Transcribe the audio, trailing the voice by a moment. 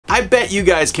I bet you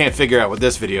guys can't figure out what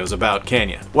this video is about, can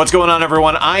you? What's going on,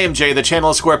 everyone? I am Jay, the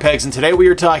channel of Square Pegs, and today we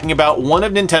are talking about one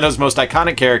of Nintendo's most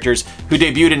iconic characters who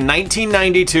debuted in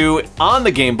 1992 on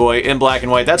the Game Boy in black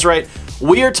and white. That's right,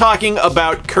 we are talking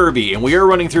about Kirby, and we are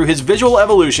running through his visual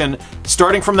evolution,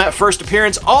 starting from that first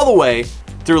appearance all the way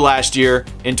through last year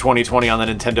in 2020 on the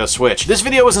Nintendo Switch. This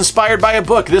video was inspired by a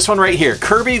book, this one right here,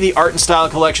 Kirby, the Art and Style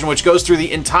Collection, which goes through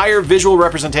the entire visual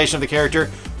representation of the character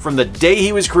from the day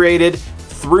he was created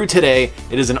through today.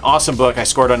 It is an awesome book. I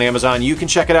scored on Amazon. You can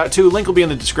check it out too. Link will be in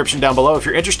the description down below if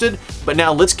you're interested. But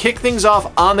now let's kick things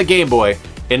off on the Game Boy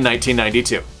in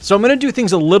 1992. So I'm going to do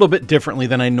things a little bit differently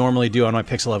than I normally do on my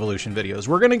Pixel Evolution videos.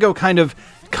 We're going to go kind of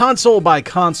console by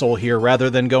console here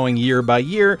rather than going year by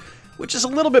year, which is a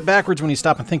little bit backwards when you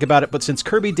stop and think about it, but since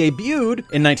Kirby debuted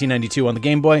in 1992 on the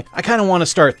Game Boy, I kind of want to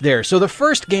start there. So the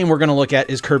first game we're going to look at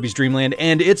is Kirby's Dream Land,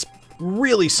 and it's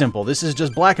really simple. This is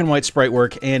just black and white sprite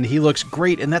work, and he looks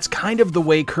great, and that's kind of the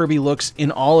way Kirby looks in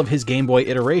all of his Game Boy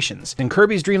iterations. In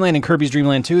Kirby's Dream Land and Kirby's Dream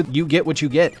Land 2, you get what you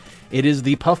get. It is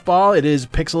the puffball, it is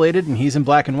pixelated, and he's in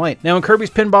black and white. Now in Kirby's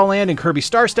Pinball Land and Kirby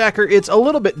Star Stacker, it's a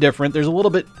little bit different. There's a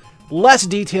little bit less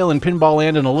detail in Pinball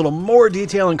Land and a little more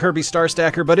detail in Kirby Star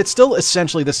Stacker, but it's still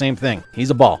essentially the same thing.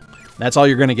 He's a ball. That's all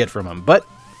you're going to get from him. But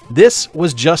this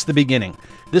was just the beginning.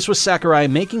 This was Sakurai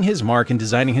making his mark and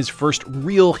designing his first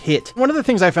real hit. One of the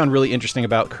things I found really interesting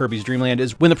about Kirby's Dream Land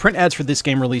is when the print ads for this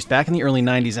game released back in the early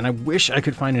 90s, and I wish I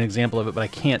could find an example of it, but I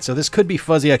can't. So this could be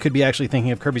fuzzy. I could be actually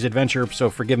thinking of Kirby's Adventure, so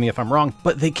forgive me if I'm wrong.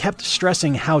 But they kept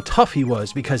stressing how tough he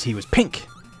was because he was pink,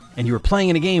 and you were playing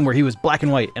in a game where he was black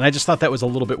and white, and I just thought that was a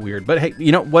little bit weird. But hey,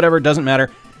 you know, whatever, doesn't matter.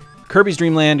 Kirby's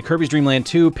Dream Land, Kirby's Dream Land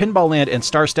 2, Pinball Land, and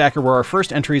Star Stacker were our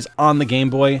first entries on the Game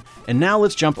Boy, and now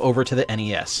let's jump over to the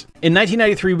NES. In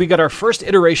 1993, we got our first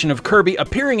iteration of Kirby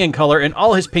appearing in color in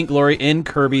all his pink glory in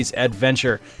Kirby's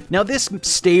Adventure. Now this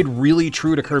stayed really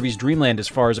true to Kirby's Dream Land as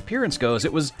far as appearance goes.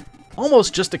 It was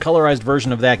almost just a colorized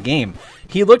version of that game.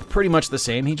 He looked pretty much the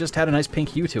same, he just had a nice pink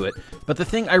hue to it. But the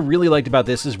thing I really liked about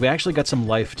this is we actually got some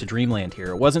life to Dreamland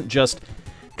here. It wasn't just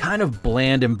kind of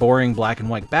bland and boring black and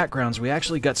white backgrounds. We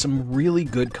actually got some really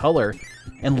good color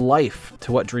and life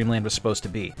to what Dreamland was supposed to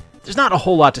be. There's not a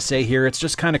whole lot to say here. It's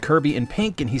just kind of Kirby in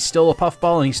pink, and he's still a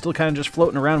puffball, and he's still kind of just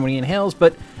floating around when he inhales,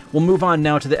 but we'll move on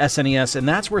now to the SNES, and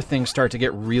that's where things start to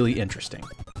get really interesting.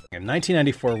 In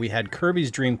 1994, we had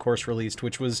Kirby's Dream Course released,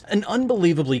 which was an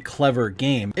unbelievably clever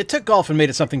game. It took golf and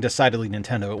made it something decidedly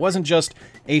Nintendo. It wasn't just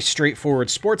a straightforward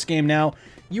sports game now.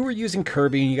 You were using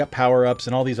Kirby, and you got power-ups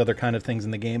and all these other kind of things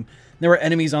in the game. There were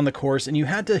enemies on the course, and you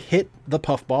had to hit the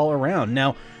puffball around.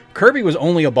 Now, Kirby was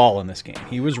only a ball in this game.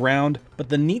 He was round, but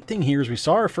the neat thing here is we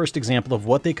saw our first example of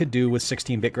what they could do with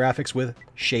 16-bit graphics with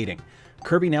shading.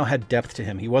 Kirby now had depth to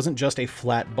him. He wasn't just a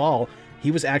flat ball. He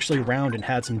was actually round and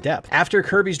had some depth. After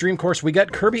Kirby's Dream Course, we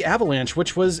got Kirby Avalanche,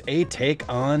 which was a take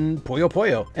on Puyo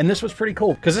Puyo. And this was pretty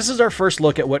cool, because this is our first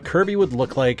look at what Kirby would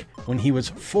look like when he was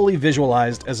fully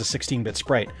visualized as a 16-bit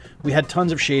sprite. We had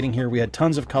tons of shading here, we had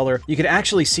tons of color. You could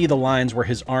actually see the lines where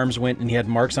his arms went, and he had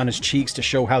marks on his cheeks to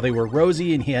show how they were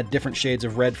rosy, and he had different shades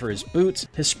of red for his boots.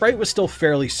 His sprite was still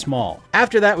fairly small.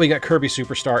 After that, we got Kirby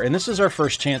Superstar, and this is our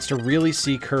first chance to really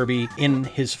see Kirby in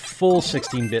his full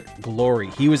 16-bit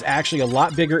glory. He was actually a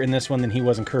lot bigger in this one than he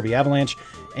was in Kirby Avalanche,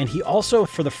 and he also,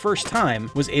 for the first time,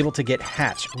 was able to get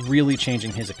hats, really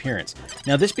changing his appearance.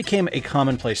 Now, this became a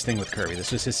commonplace thing with Kirby.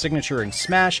 This was his signature in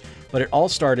Smash, but it all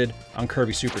started on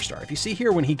Kirby Superstar. If you see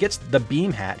here, when he gets the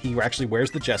beam hat, he actually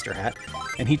wears the Jester hat,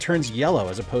 and he turns yellow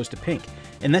as opposed to pink.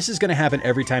 And this is going to happen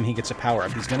every time he gets a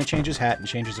power-up. He's going to change his hat and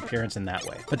change his appearance in that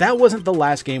way. But that wasn't the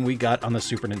last game we got on the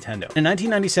Super Nintendo. In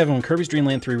 1997, when Kirby's Dream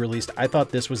Land 3 released, I thought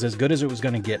this was as good as it was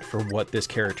going to get for what this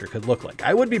character could look like.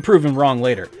 I would be proven wrong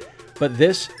later, but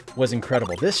this was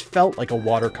incredible. This felt like a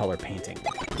watercolor painting.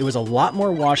 It was a lot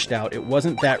more washed out. It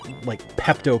wasn't that like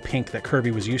Pepto pink that Kirby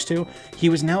was used to. He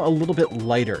was now a little bit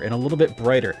lighter and a little bit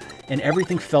brighter, and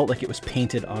everything felt like it was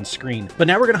painted on screen. But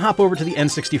now we're going to hop over to the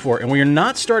N64, and we are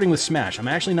not starting with Smash. I'm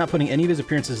actually not putting any of his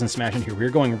appearances in Smash in here.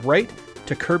 We're going right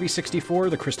to Kirby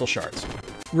 64, the Crystal Shards.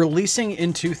 Releasing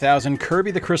in 2000, Kirby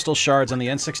the Crystal Shards on the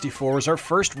N64 was our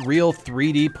first real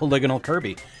 3D polygonal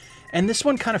Kirby. And this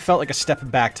one kind of felt like a step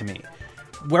back to me.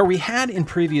 Where we had in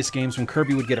previous games, when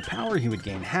Kirby would get a power, he would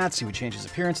gain hats, he would change his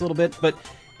appearance a little bit, but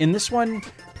in this one,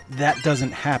 that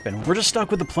doesn't happen. We're just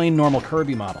stuck with the plain normal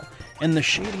Kirby model, and the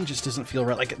shading just doesn't feel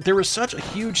right. Like, there was such a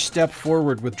huge step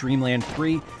forward with Dreamland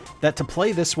 3 that to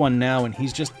play this one now, and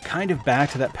he's just kind of back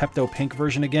to that Pepto Pink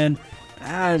version again,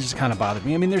 it just kind of bothered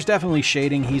me. I mean, there's definitely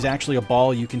shading. He's actually a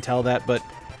ball, you can tell that, but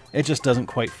it just doesn't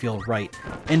quite feel right.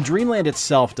 And Dreamland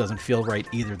itself doesn't feel right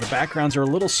either. The backgrounds are a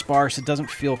little sparse, it doesn't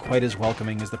feel quite as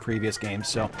welcoming as the previous games,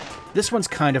 so this one's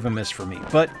kind of a miss for me.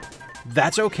 But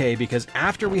that's okay, because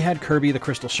after we had Kirby the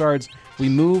Crystal Shards, we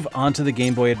move on to the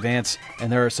Game Boy Advance,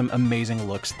 and there are some amazing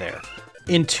looks there.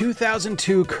 In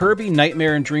 2002, Kirby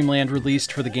Nightmare in Dreamland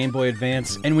released for the Game Boy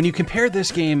Advance, and when you compare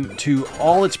this game to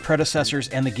all its predecessors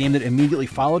and the game that immediately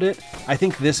followed it, I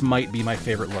think this might be my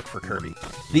favorite look for Kirby.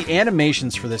 The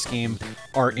animations for this game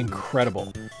are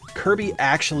incredible. Kirby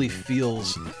actually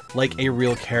feels like a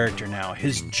real character now.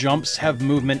 His jumps have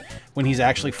movement. When he's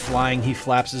actually flying, he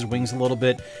flaps his wings a little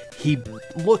bit. He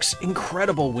looks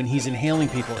incredible when he's inhaling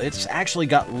people. It's actually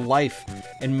got life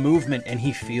and movement, and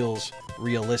he feels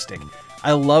realistic.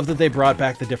 I love that they brought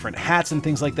back the different hats and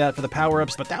things like that for the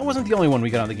power-ups, but that wasn't the only one we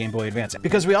got on the Game Boy Advance,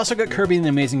 because we also got Kirby and the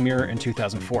Amazing Mirror in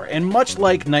 2004. And much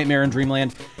like Nightmare in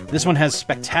Dreamland, this one has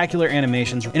spectacular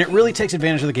animations, and it really takes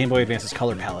advantage of the Game Boy Advance's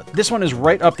color palette. This one is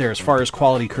right up there as far as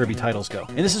quality Kirby titles go,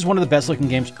 and this is one of the best looking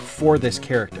games for this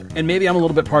character. And maybe I'm a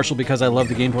little bit partial because I love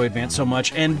the Game Boy Advance so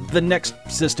much, and the next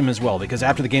system as well, because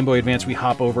after the Game Boy Advance we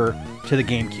hop over to the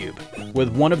GameCube, with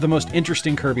one of the most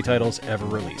interesting Kirby titles ever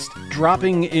released.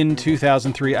 Dropping in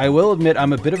 2003, I will admit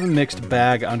I'm a bit of a mixed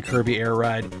bag on Kirby Air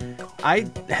Ride. I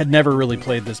had never really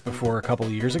played this before a couple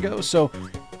of years ago, so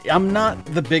I'm not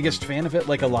the biggest fan of it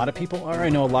like a lot of people are. I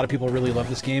know a lot of people really love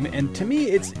this game, and to me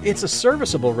it's a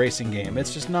serviceable racing game.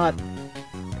 It's just not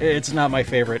my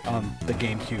favorite on the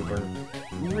GameCube or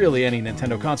really any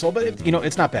Nintendo console, but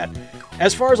it's not bad.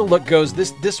 As far as a look goes,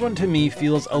 this one to me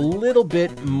feels a little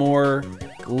bit more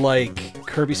like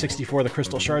Kirby 64 the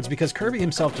Crystal Shards, because Kirby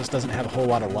himself just doesn't have a whole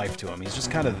lot of life to him. He's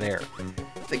just kind of there.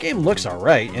 The game looks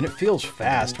alright, and it feels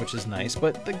fast, which is nice,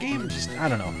 but the game just, I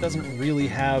don't know, doesn't really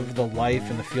have the life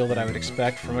and the feel that I would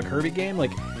expect from a Kirby game.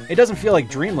 Like, it doesn't feel like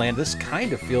Dreamland. This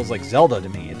kind of feels like Zelda to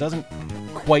me. It doesn't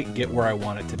quite get where I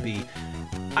want it to be.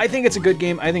 I think it's a good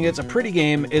game. I think it's a pretty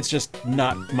game. It's just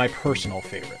not my personal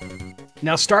favorite.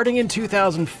 Now, starting in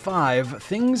 2005,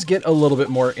 things get a little bit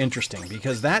more interesting,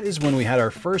 because that is when we had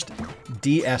our first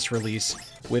DS release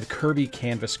with Kirby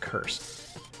Canvas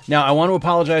Curse. Now, I want to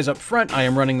apologize up front. I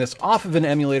am running this off of an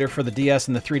emulator for the DS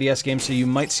and the 3DS game, so you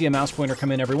might see a mouse pointer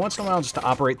come in every once in a while just to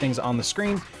operate things on the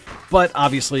screen. But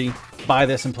obviously, buy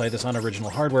this and play this on original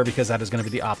hardware, because that is going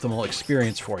to be the optimal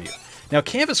experience for you. Now,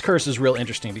 Canvas Curse is real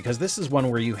interesting, because this is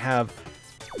one where you have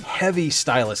heavy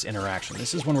stylus interaction.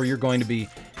 This is one where you're going to be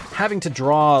having to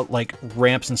draw like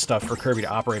ramps and stuff for Kirby to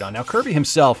operate on. Now, Kirby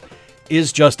himself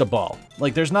is just a ball.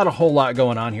 Like, there's not a whole lot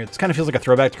going on here. This kind of feels like a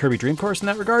throwback to Kirby Dream Course in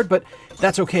that regard, but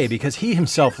that's okay, because he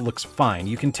himself looks fine.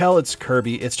 You can tell it's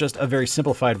Kirby. It's just a very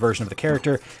simplified version of the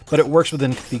character, but it works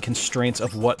within the constraints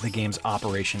of what the game's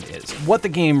operation is. What the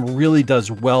game really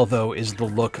does well, though, is the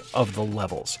look of the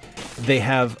levels. They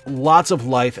have lots of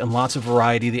life and lots of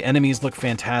variety. The enemies look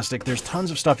fantastic. There's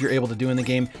tons of stuff you're able to do in the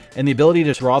game, and the ability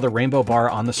to draw the rainbow bar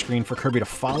on the screen for Kirby to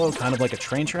follow, kind of like a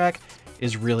train track,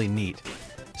 is really neat.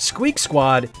 Squeak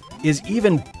Squad is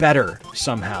even better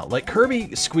somehow. Like,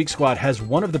 Kirby Squeak Squad has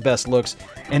one of the best looks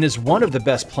and is one of the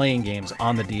best playing games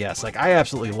on the DS. Like, I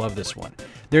absolutely love this one.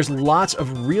 There's lots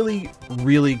of really,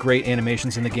 really great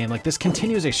animations in the game. Like, this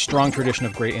continues a strong tradition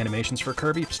of great animations for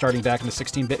Kirby, starting back in the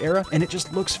 16-bit era, and it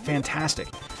just looks fantastic.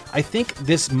 I think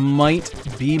this might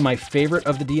be my favorite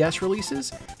of the DS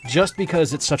releases, just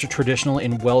because it's such a traditional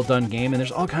and well-done game, and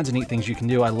there's all kinds of neat things you can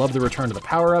do. I love the return to the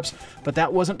power-ups, but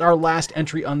that wasn't our last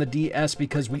entry on the DS,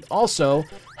 because we also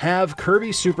have Kirby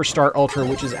Superstar Ultra,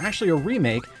 which is actually a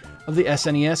remake of the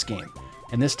SNES game.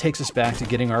 And this takes us back to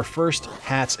getting our first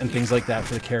hats and things like that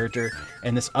for the character,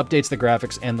 and this updates the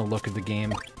graphics and the look of the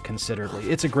game considerably.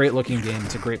 It's a great looking game,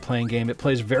 it's a great playing game, it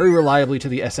plays very reliably to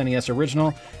the SNES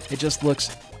original, it just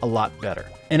looks a lot better.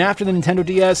 And after the Nintendo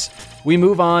DS, we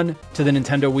move on to the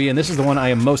Nintendo Wii, and this is the one I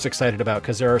am most excited about,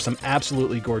 because there are some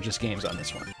absolutely gorgeous games on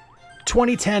this one.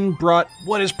 2010 brought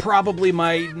what is probably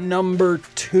my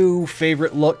 #2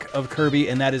 favorite look of Kirby,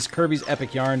 and that is Kirby's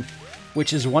Epic Yarn,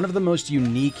 which is one of the most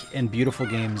unique and beautiful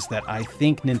games that I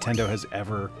think Nintendo has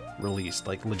ever released,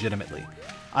 like, legitimately.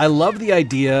 I love the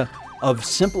idea of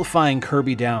simplifying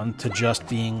Kirby down to just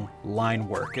being line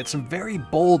work. It's a very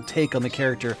bold take on the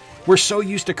character. We're so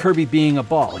used to Kirby being a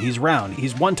ball. He's round.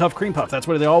 He's one tough cream puff. That's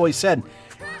what they always said.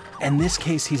 In this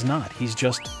case, he's not. He's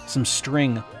just some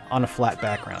string on a flat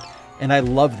background. And I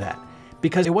love that.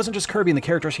 because it wasn't just Kirby and the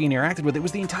characters he interacted with, it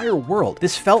was the entire world.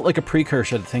 This felt like a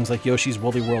precursor to things like Yoshi's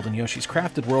Woolly World and Yoshi's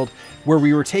Crafted World, where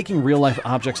we were taking real-life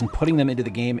objects and putting them into the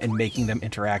game and making them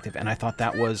interactive, and I thought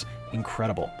that was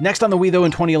incredible. Next on the Wii, though,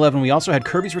 in 2011, we also had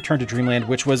Kirby's Return to Dreamland,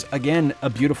 which was, again, a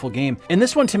beautiful game. And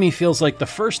this one, to me, feels like the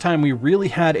first time we really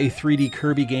had a 3D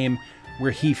Kirby game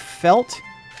where he felt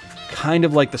kind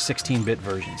of like the 16-bit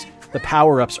versions. The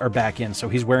power-ups are back in, so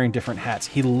he's wearing different hats.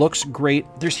 He looks great.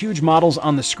 There's huge models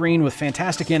on the screen with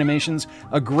fantastic animations,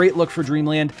 a great look for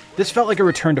Dreamland. This felt like a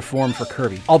return to form for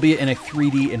Kirby, albeit in a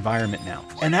 3D environment now.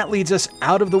 And that leads us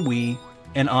out of the Wii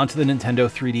and onto the Nintendo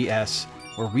 3DS,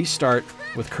 where we start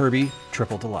with Kirby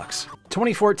Triple Deluxe.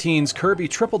 2014's Kirby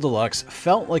Triple Deluxe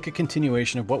felt like a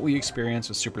continuation of what we experienced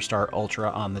with Superstar Ultra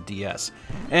on the DS.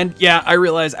 And yeah, I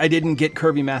realize I didn't get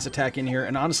Kirby Mass Attack in here,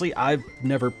 and honestly, I've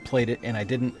never played it, and I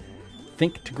didn't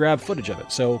think to grab footage of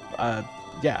it. So,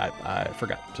 yeah, I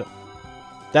forgot. So,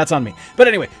 that's on me. But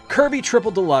anyway, Kirby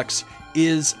Triple Deluxe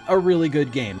is a really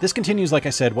good game. This continues, like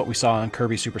I said, what we saw on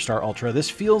Kirby Superstar Ultra. This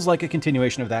feels like a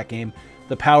continuation of that game.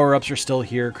 The power-ups are still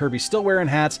here. Kirby's still wearing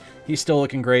hats. He's still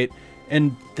looking great.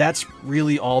 And that's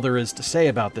really all there is to say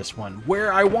about this one.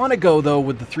 Where I want to go, though,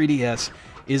 with the 3DS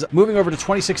is moving over to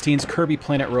 2016's Kirby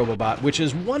Planet Robobot, which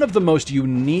is one of the most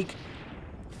unique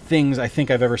things I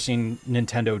think I've ever seen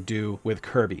Nintendo do with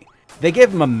Kirby. They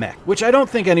gave him a mech, which I don't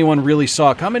think anyone really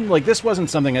saw coming. Like, this wasn't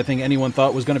something I think anyone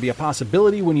thought was going to be a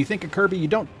possibility. When you think of Kirby, you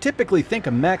don't typically think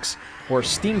of mechs or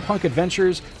steampunk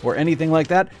adventures or anything like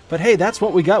that. But hey, that's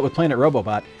what we got with Planet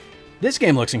Robobot. This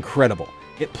game looks incredible.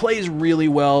 It plays really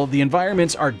well. The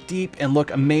environments are deep and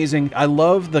look amazing. I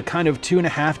love the kind of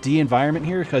 2.5D environment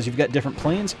here because you've got different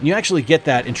planes. You actually get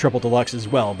that in Triple Deluxe as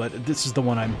well, but this is the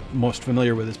one I'm most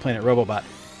familiar with, is Planet Robobot.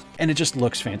 And it just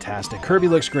looks fantastic. Kirby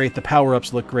looks great, the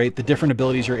power-ups look great, the different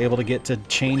abilities you're able to get to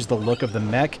change the look of the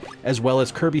mech, as well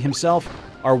as Kirby himself,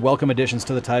 are welcome additions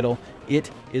to the title.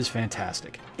 It is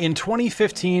fantastic. In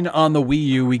 2015 on the Wii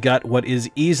U, we got what is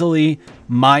easily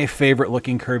my favorite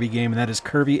looking Kirby game, and that is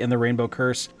Kirby and the Rainbow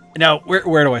Curse. Now,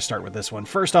 where do I start with this one?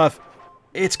 First off,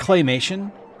 it's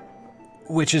claymation,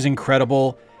 which is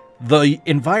incredible. The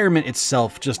environment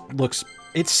itself just looks...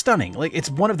 it's stunning. Like,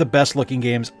 it's one of the best looking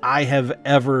games I have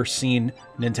ever seen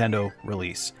Nintendo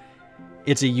release.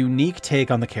 It's a unique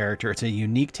take on the character. It's a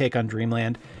unique take on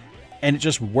Dreamland, and it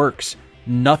just works.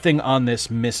 Nothing on this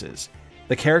misses.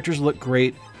 The characters look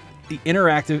great. The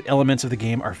interactive elements of the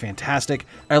game are fantastic.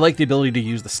 I like the ability to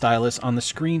use the stylus on the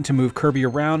screen to move Kirby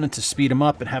around and to speed him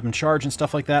up and have him charge and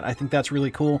stuff like that. I think that's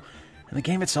really cool. And the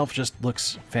game itself just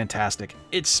looks fantastic.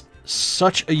 It's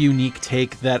such a unique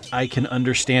take that I can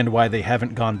understand why they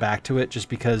haven't gone back to it, just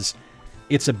because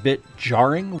it's a bit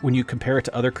jarring when you compare it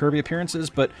to other Kirby appearances,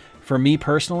 but for me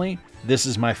personally, this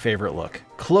is my favorite look.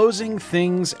 Closing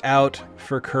things out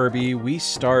for Kirby, we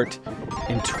start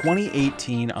in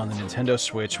 2018 on the Nintendo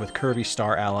Switch with Kirby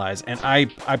Star Allies, and I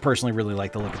personally really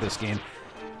like the look of this game.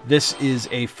 This is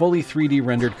a fully 3D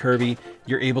rendered Kirby.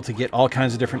 You're able to get all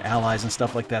kinds of different allies and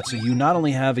stuff like that, so you not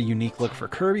only have a unique look for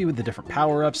Kirby with the different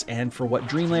power-ups and for what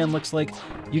Dreamland looks like,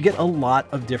 you get a lot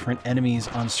of different enemies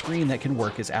on screen that can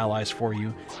work as allies for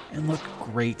you and look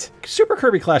great. Super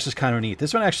Kirby Clash is kind of neat.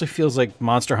 This one actually feels like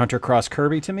Monster Hunter Cross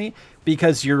Kirby to me,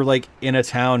 because you're like in a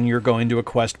town, you're going to a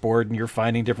quest board, and you're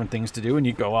finding different things to do, and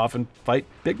you go off and fight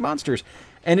big monsters.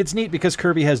 And it's neat because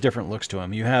Kirby has different looks to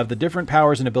him. You have the different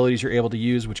powers and abilities you're able to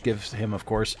use, which gives him, of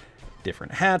course,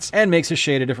 different hats and makes his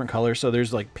shade a different color. So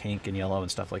there's like pink and yellow and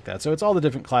stuff like that. So it's all the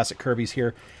different classic Kirbys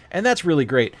here, and that's really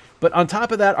great. But on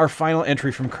top of that, our final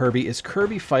entry from Kirby is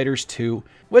Kirby Fighters 2,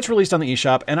 which released on the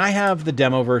eShop, and I have the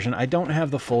demo version. I don't have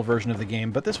the full version of the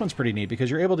game, but this one's pretty neat because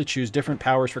you're able to choose different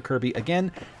powers for Kirby,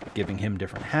 again, giving him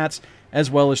different hats, as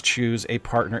well as choose a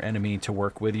partner enemy to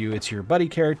work with you. It's your buddy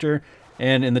character.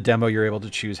 And in the demo, you're able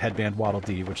to choose Headband Waddle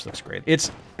Dee, which looks great.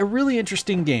 It's a really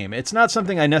interesting game. It's not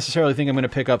something I necessarily think I'm going to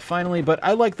pick up finally, but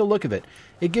I like the look of it.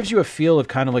 It gives you a feel of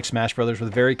kind of like Smash Brothers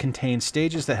with very contained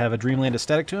stages that have a Dreamland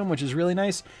aesthetic to them, which is really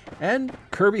nice. And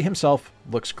Kirby himself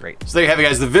looks great. So there you have it,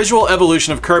 guys. The visual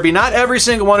evolution of Kirby. Not every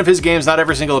single one of his games, not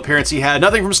every single appearance he had.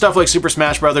 Nothing from stuff like Super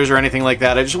Smash Brothers or anything like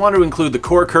that. I just wanted to include the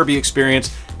core Kirby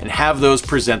experience and have those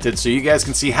presented so you guys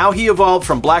can see how he evolved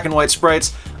from black and white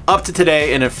sprites up to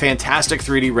today in a fantastic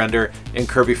 3D render in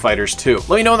Kirby Fighters 2.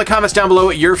 Let me know in the comments down below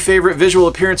what your favorite visual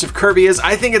appearance of Kirby is.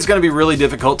 I think it's going to be really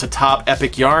difficult to top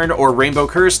Epic Yarn or Rainbow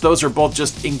Curse. Those are both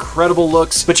just incredible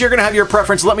looks, but you're going to have your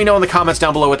preference. Let me know in the comments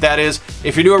down below what that is.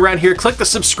 If you're new around here, click the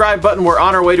subscribe button where we're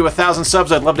on our way to 1,000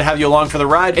 subs. I'd love to have you along for the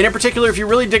ride. And in particular, if you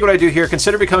really dig what I do here,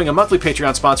 consider becoming a monthly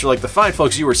Patreon sponsor like the fine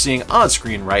folks you are seeing on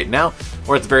screen right now.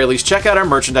 Or at the very least, check out our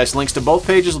merchandise. Links to both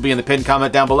pages will be in the pinned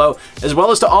comment down below, as well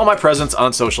as to all my presence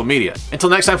on social media. Until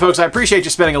next time, folks, I appreciate you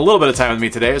spending a little bit of time with me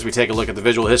today as we take a look at the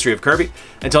visual history of Kirby.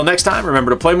 Until next time,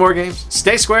 remember to play more games,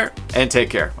 stay square, and take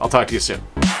care. I'll talk to you soon.